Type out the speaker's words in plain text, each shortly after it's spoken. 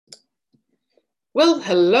Well,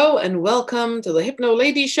 hello and welcome to the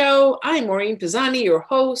Hypnolady show. I'm Maureen, your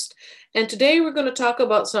host, and today we're going to talk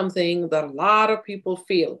about something that a lot of people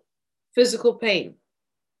feel: physical pain.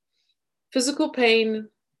 Physical pain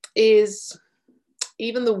is,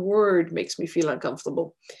 even the word makes me feel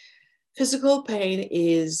uncomfortable. Physical pain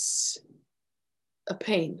is a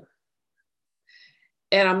pain,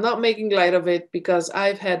 and I'm not making light of it because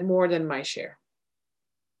I've had more than my share.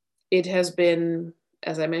 It has been,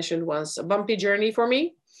 as I mentioned once, a bumpy journey for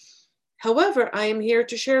me. However, I am here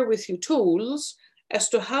to share with you tools as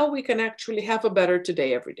to how we can actually have a better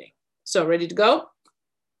today every day. So, ready to go?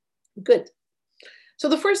 Good. So,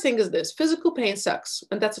 the first thing is this: physical pain sucks,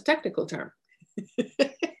 and that's a technical term.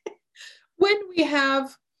 When we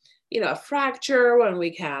have, a fracture, when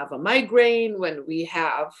we have a migraine, when we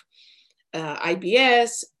have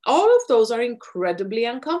IBS, all of those are incredibly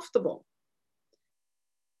uncomfortable.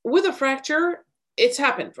 With a fracture, it's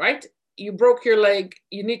happened, right? You broke your leg,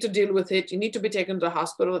 you need to deal with it, you need to be taken to the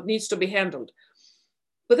hospital, it needs to be handled.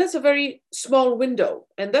 But that's a very small window.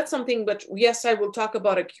 And that's something, but yes, I will talk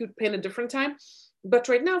about acute pain a different time. But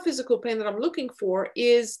right now, physical pain that I'm looking for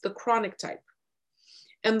is the chronic type.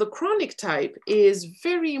 And the chronic type is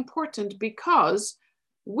very important because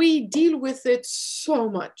we deal with it so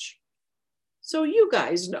much. So you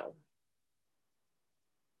guys know,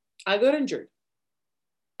 I got injured.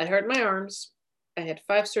 I hurt my arms. I had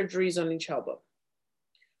 5 surgeries on each elbow.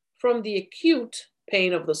 From the acute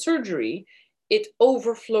pain of the surgery, it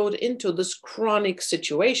overflowed into this chronic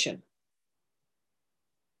situation.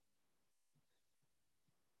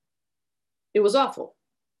 It was awful.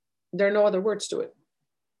 There are no other words to it.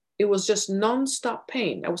 It was just nonstop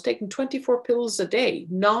pain. I was taking 24 pills a day,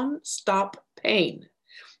 nonstop pain.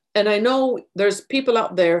 And I know there's people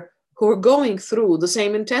out there who are going through the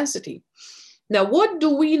same intensity. Now, what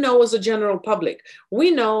do we know as a general public? We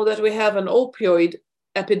know that we have an opioid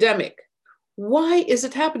epidemic. Why is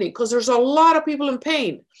it happening? Because there's a lot of people in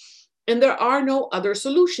pain and there are no other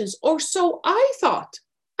solutions. Or so I thought.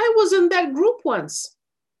 I was in that group once.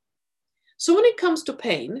 So when it comes to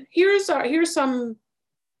pain, here's some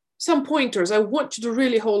pointers I want you to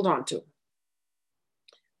really hold on to.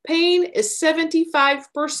 Pain is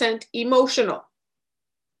 75% emotional.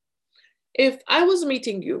 If I was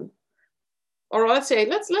meeting you, or let's say,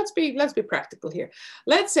 let's be practical here.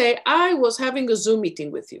 Let's say I was having a Zoom meeting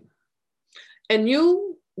with you, and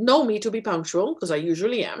you know me to be punctual because I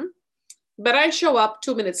usually am, but I show up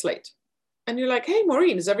 2 minutes late, and you're like, "Hey,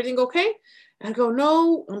 Maureen, is everything okay?" And I go,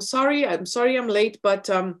 "No, I'm sorry I'm late, but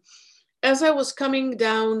as I was coming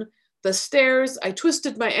down the stairs, I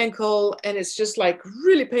twisted my ankle, and it's just like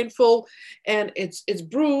really painful, and it's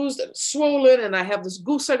bruised and swollen, and I have this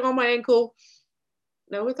goose egg on my ankle."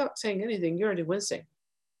 Now, without saying anything, you're already wincing.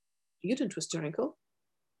 You didn't twist your ankle.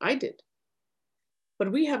 I did.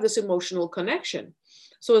 But we have this emotional connection.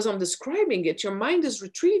 So as I'm describing it, your mind is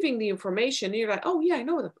retrieving the information. And you're like, "Oh, yeah, I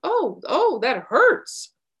know that. Oh, that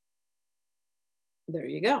hurts." There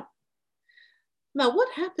you go. Now,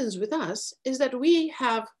 what happens with us is that we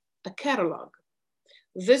have a catalog.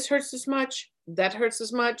 This hurts as much. That hurts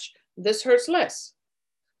as much. This hurts less.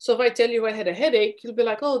 So if I tell you I had a headache, you'll be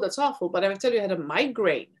like, "Oh, that's awful." But if I tell you I had a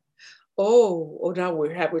migraine, now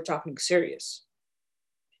we're talking serious.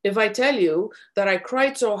 If I tell you that I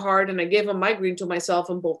cried so hard and I gave a migraine to myself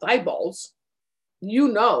in both eyeballs, you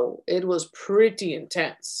know it was pretty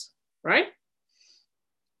intense, right?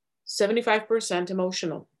 75%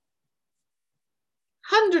 emotional,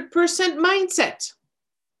 100% mindset.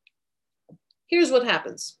 Here's what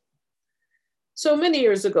happens. So many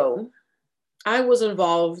years ago, I was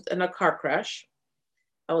involved in a car crash.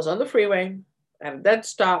 I was on the freeway at a dead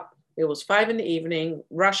stop. It was 5 p.m,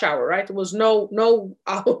 rush hour, right? It was no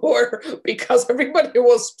hour because everybody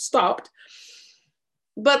was stopped.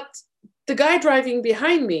 But the guy driving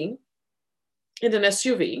behind me in an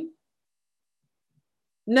SUV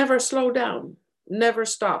never slowed down, never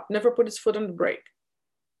stopped, never put his foot on the brake,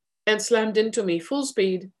 and slammed into me full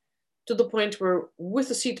speed to the point where,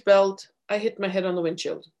 with a seatbelt, I hit my head on the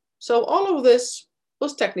windshield. So all of this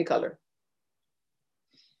was Technicolor.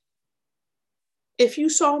 If you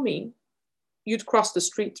saw me, you'd cross the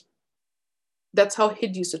street. That's how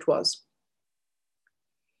hideous it was.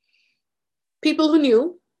 People who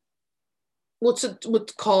knew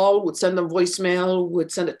would call, would send a voicemail,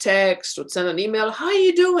 would send a text, would send an email. "How are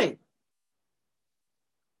you doing?"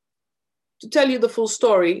 To tell you the full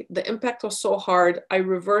story, the impact was so hard, I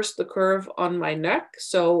reversed the curve on my neck.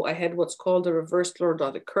 So I had what's called a reversed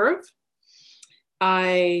lordotic curve.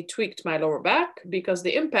 I tweaked my lower back because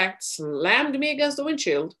the impact slammed me against the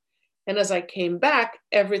windshield. And as I came back,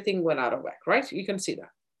 everything went out of whack, right? You can see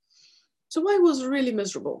that. So I was really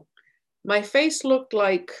miserable. My face looked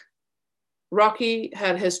like Rocky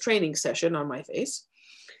had his training session on my face,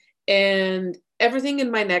 and everything in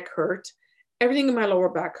my neck hurt. Everything in my lower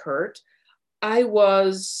back hurt. I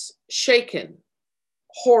was shaken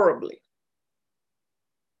horribly.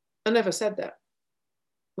 I never said that.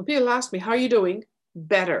 When people ask me, how are you doing?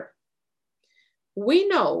 Better. We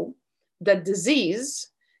know that disease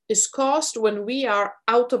is caused when we are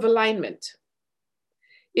out of alignment.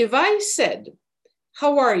 If I said,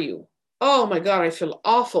 how are you? Oh my God, I feel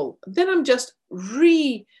awful. Then I'm just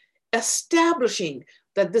re-establishing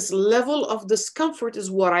that this level of discomfort is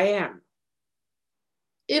what I am.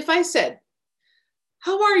 If I said,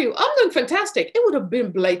 how are you? I'm doing fantastic. It would have been a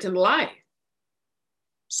blatant lie.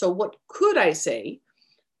 So what could I say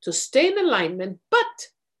to stay in alignment, but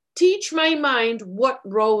teach my mind what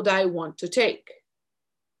road I want to take?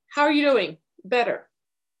 How are you doing? Better.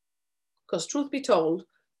 Because truth be told,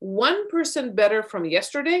 1% better from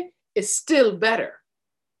yesterday is still better.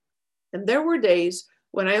 And there were days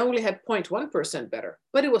when I only had 0.1% better,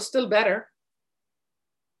 but it was still better.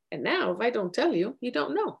 And now, if I don't tell you, you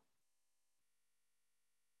don't know.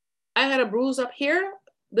 I had a bruise up here,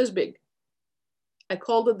 this big. I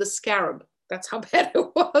called it the scarab. That's how bad it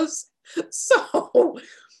was. So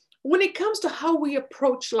when it comes to how we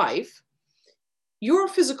approach life, your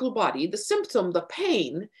physical body, the symptom, the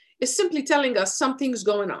pain, is simply telling us something's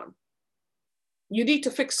going on. You need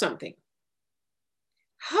to fix something.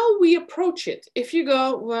 How we approach it, if you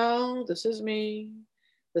go, well, this is me.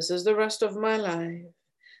 This is the rest of my life.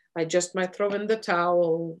 I just might throw in the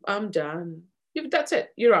towel. I'm done. That's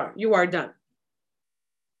it. You are done.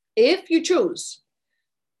 If you choose,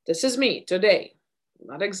 this is me today.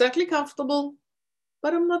 Not exactly comfortable,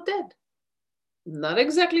 but I'm not dead. Not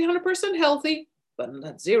exactly 100% healthy, but I'm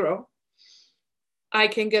not zero. I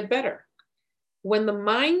can get better. When the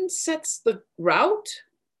mind sets the route,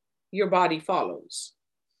 your body follows.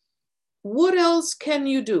 What else can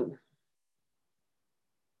you do?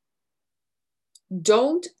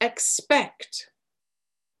 Don't expect.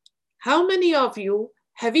 How many of you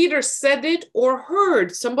have either said it or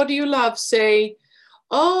heard somebody you love say,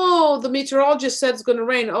 oh, the meteorologist said it's going to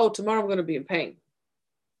rain. Oh, tomorrow I'm going to be in pain.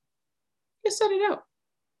 You said it out.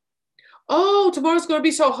 Oh, tomorrow's going to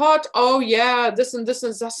be so hot. Oh, yeah, this and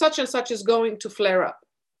such is going to flare up.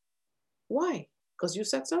 Why? Because you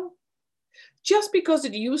said so? Just because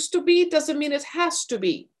it used to be doesn't mean it has to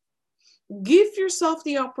be. Give yourself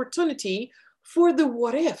the opportunity for the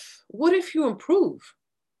what if. What if you improve?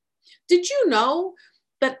 Did you know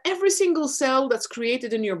that every single cell that's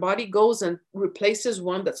created in your body goes and replaces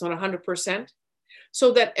one that's not 100%?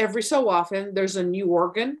 So that every so often there's a new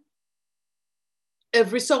organ.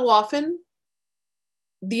 Every so often,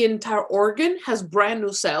 the entire organ has brand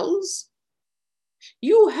new cells.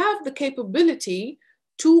 You have the capability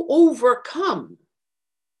to overcome.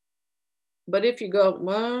 But if you go,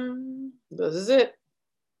 well, this is it.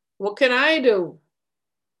 What can I do?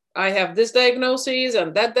 I have this diagnosis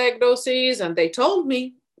and that diagnosis, and they told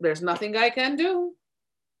me there's nothing I can do.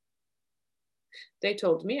 They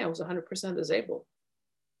told me I was 100% disabled.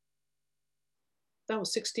 That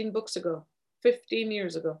was 16 books ago, 15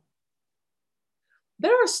 years ago.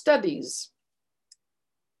 There are studies.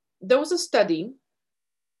 There was a study,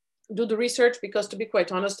 do the research, because to be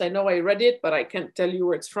quite honest, I know I read it, but I can't tell you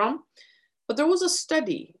where it's from. But there was a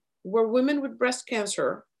study where women with breast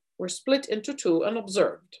cancer were split into two and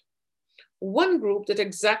observed. One group did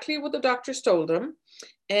exactly what the doctors told them,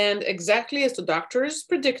 and exactly as the doctors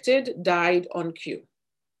predicted, died on cue.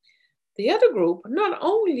 The other group not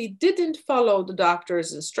only didn't follow the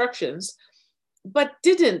doctor's instructions, but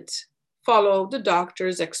didn't follow the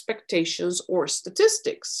doctor's expectations or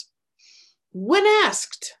statistics. When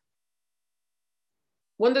asked,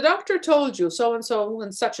 when the doctor told you so-and-so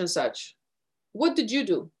and such, what did you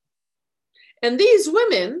do? And these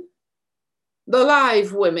women, the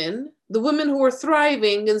live women, the women who were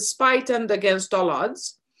thriving in spite and against all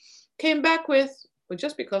odds, came back with, well,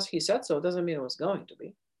 just because he said so doesn't mean it was going to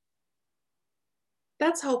be.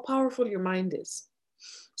 That's how powerful your mind is.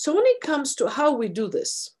 So when it comes to how we do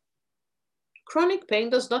this, chronic pain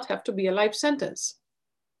does not have to be a life sentence.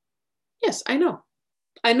 Yes, I know.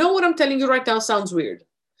 I know what I'm telling you right now sounds weird,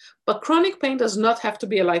 but chronic pain does not have to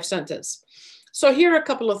be a life sentence. So here are a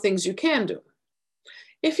couple of things you can do.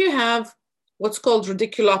 If you have what's called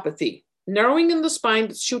radiculopathy, narrowing in the spine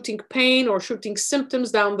that's shooting pain or shooting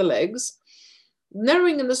symptoms down the legs,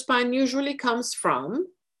 narrowing in the spine usually comes from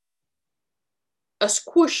a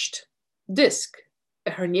squished disc,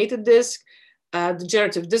 a herniated disc,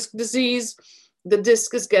 degenerative disc disease. The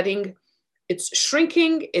disc is it's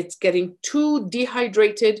shrinking, it's getting too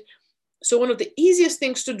dehydrated, So one of the easiest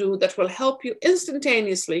things to do that will help you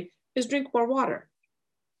instantaneously is drink more water.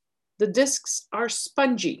 The discs are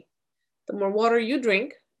spongy. The more water you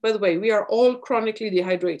drink, by the way, we are all chronically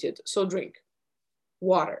dehydrated, so drink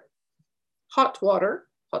water. Hot water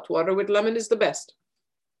with lemon is the best.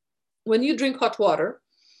 When you drink hot water,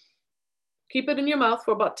 keep it in your mouth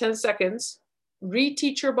for about 10 seconds,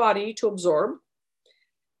 reteach your body to absorb,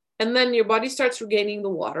 and then your body starts regaining the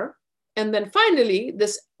water. And then finally,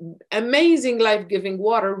 this amazing life-giving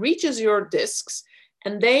water reaches your discs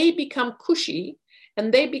and they become cushy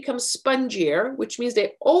and they become spongier, which means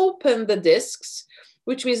they open the discs,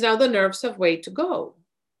 which means now the nerves have way to go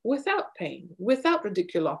without pain, without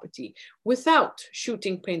radiculopathy, without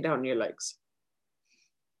shooting pain down your legs.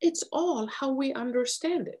 It's all how we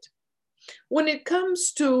understand it. When it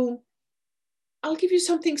comes to, I'll give you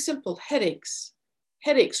something simple, headaches.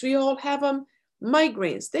 Headaches, we all have them.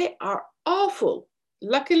 Migraines, they are awful.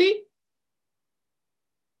 Luckily,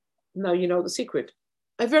 now you know the secret.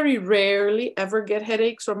 I very rarely ever get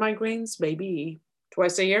headaches or migraines, maybe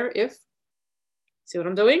twice a year, if. See what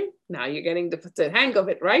I'm doing? Now you're getting the hang of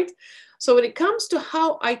it, right? So when it comes to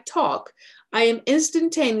how I talk, I am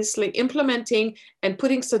instantaneously implementing and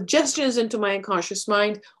putting suggestions into my unconscious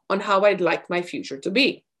mind on how I'd like my future to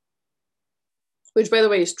be. Which, by the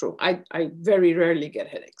way, is true. I very rarely get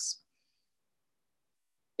headaches.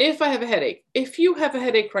 If I have a headache, if you have a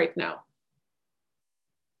headache right now,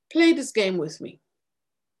 play this game with me.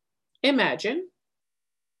 Imagine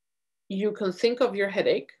you can think of your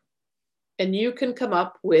headache and you can come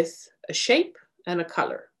up with a shape and a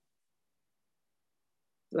color.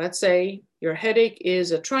 Let's say your headache is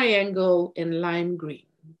a triangle in lime green.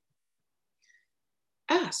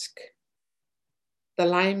 Ask the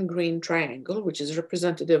lime green triangle, which is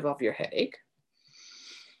representative of your headache.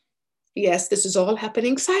 Yes, this is all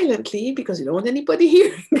happening silently because you don't want anybody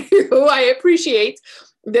hearing you. I appreciate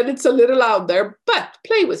that it's a little out there, but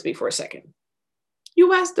play with me for a second.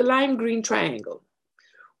 You ask the lime green triangle,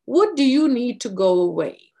 what do you need to go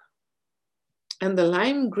away? And the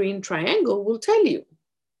lime green triangle will tell you,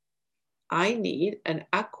 I need an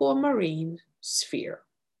aquamarine sphere.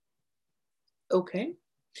 Okay,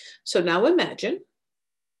 so now imagine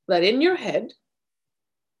that in your head,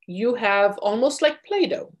 you have almost like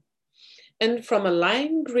Play-Doh. And from a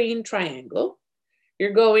lime green triangle, you're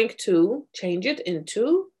going to change it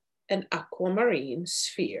into an aquamarine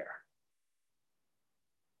sphere.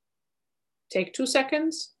 Take 2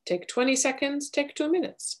 seconds, take 20 seconds, take 2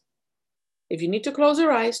 minutes. If you need to close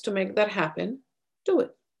your eyes to make that happen, do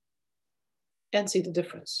it and see the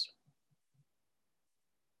difference.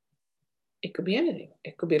 It could be anything.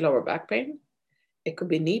 It could be lower back pain. It could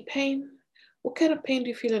be knee pain. What kind of pain do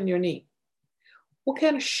you feel in your knee? What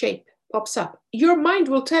kind of shape pops up? Your mind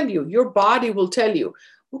will tell you, your body will tell you,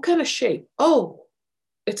 what kind of shape? Oh,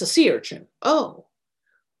 it's a sea urchin. Oh,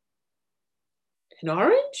 an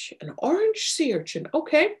orange sea urchin.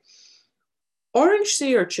 Okay. Orange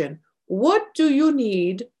sea urchin. What do you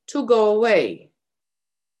need to go away?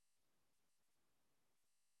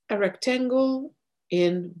 A rectangle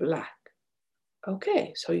in black.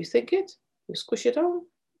 Okay, so you think it, you squish it on,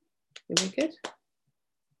 you make it.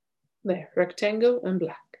 There, rectangle in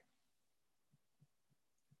black.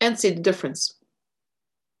 And see the difference.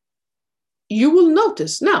 You will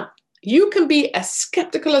notice now, you can be as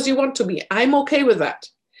skeptical as you want to be. I'm okay with that.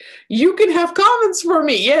 You can have comments for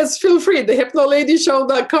me. Yes, feel free.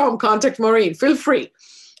 thehypnoladyshow.com. Contact Maureen. Feel free.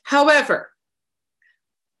 However,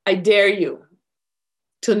 I dare you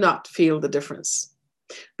to not feel the difference.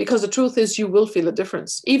 Because the truth is you will feel a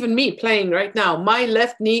difference. Even me playing right now, my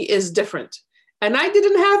left knee is different. And I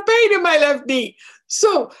didn't have pain in my left knee.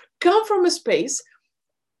 So come from a space.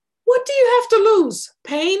 What do you have to lose?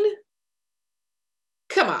 Pain?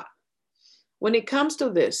 Come on. When it comes to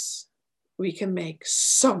this, we can make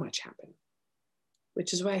so much happen,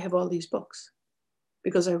 which is why I have all these books,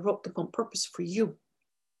 because I wrote them on purpose for you.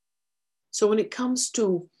 So when it comes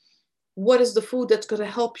to what is the food that's going to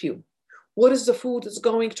help you? What is the food that's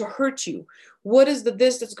going to hurt you? What is the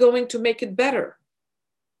this that's going to make it better?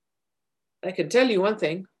 I can tell you one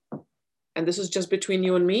thing, and this is just between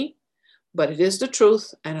you and me, but it is the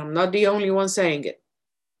truth, and I'm not the only one saying it.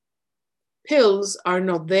 Pills are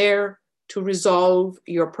not there to resolve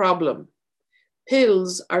your problem.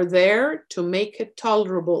 Pills are there to make it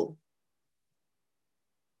tolerable.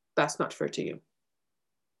 That's not fair to you.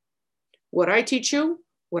 What I teach you,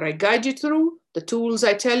 what I guide you through, the tools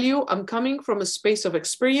I tell you, I'm coming from a space of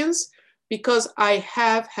experience because I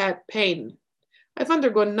have had pain. I've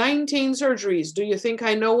undergone 19 surgeries. Do you think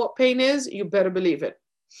I know what pain is? You better believe it.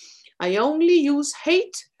 I only use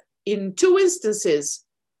hate in 2 instances.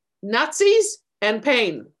 Nazis and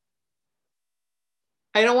pain.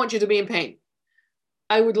 I don't want you to be in pain.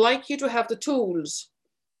 I would like you to have the tools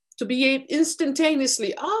to be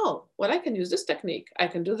instantaneously, oh, well, I can use this technique. I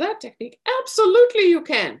can do that technique. Absolutely, you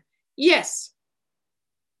can. Yes.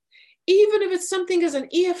 Even if it's something as an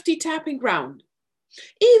EFT tapping ground,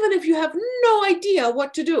 even if you have no idea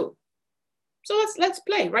what to do. So let's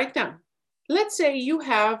play right now. Let's say you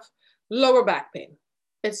have lower back pain.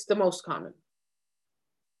 It's the most common.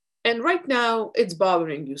 And right now it's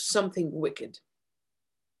bothering you, something wicked.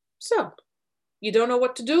 So you don't know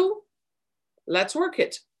what to do? Let's work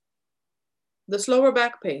it. This lower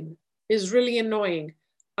back pain is really annoying.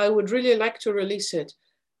 I would really like to release it.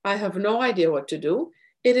 I have no idea what to do.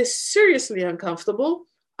 It is seriously uncomfortable.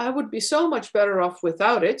 I would be so much better off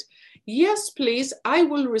without it. Yes, please, I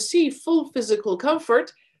will receive full physical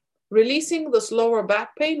comfort. Releasing this lower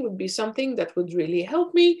back pain would be something that would really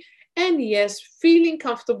help me. And yes, feeling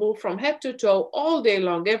comfortable from head to toe all day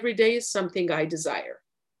long, every day is something I desire.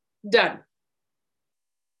 Done.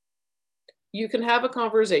 You can have a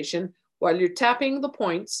conversation while you're tapping the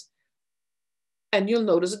points, and you'll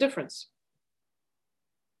notice a difference.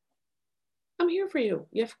 I'm here for you.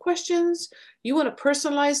 You have questions? You want a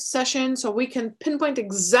personalized session so we can pinpoint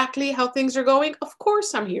exactly how things are going? Of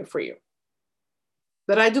course, I'm here for you.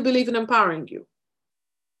 But I do believe in empowering you.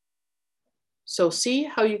 So see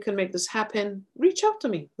how you can make this happen. Reach out to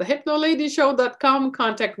me, thehypnoladyshow.com,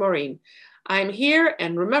 contact Maureen. I'm here,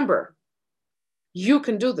 and remember, you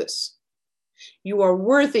can do this. You are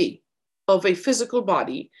worthy of a physical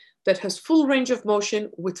body that has full range of motion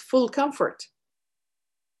with full comfort.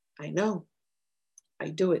 I know. I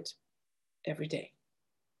do it every day.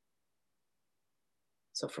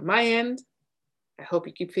 So from my end, I hope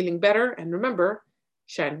you keep feeling better. And remember,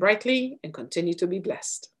 shine brightly and continue to be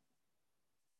blessed.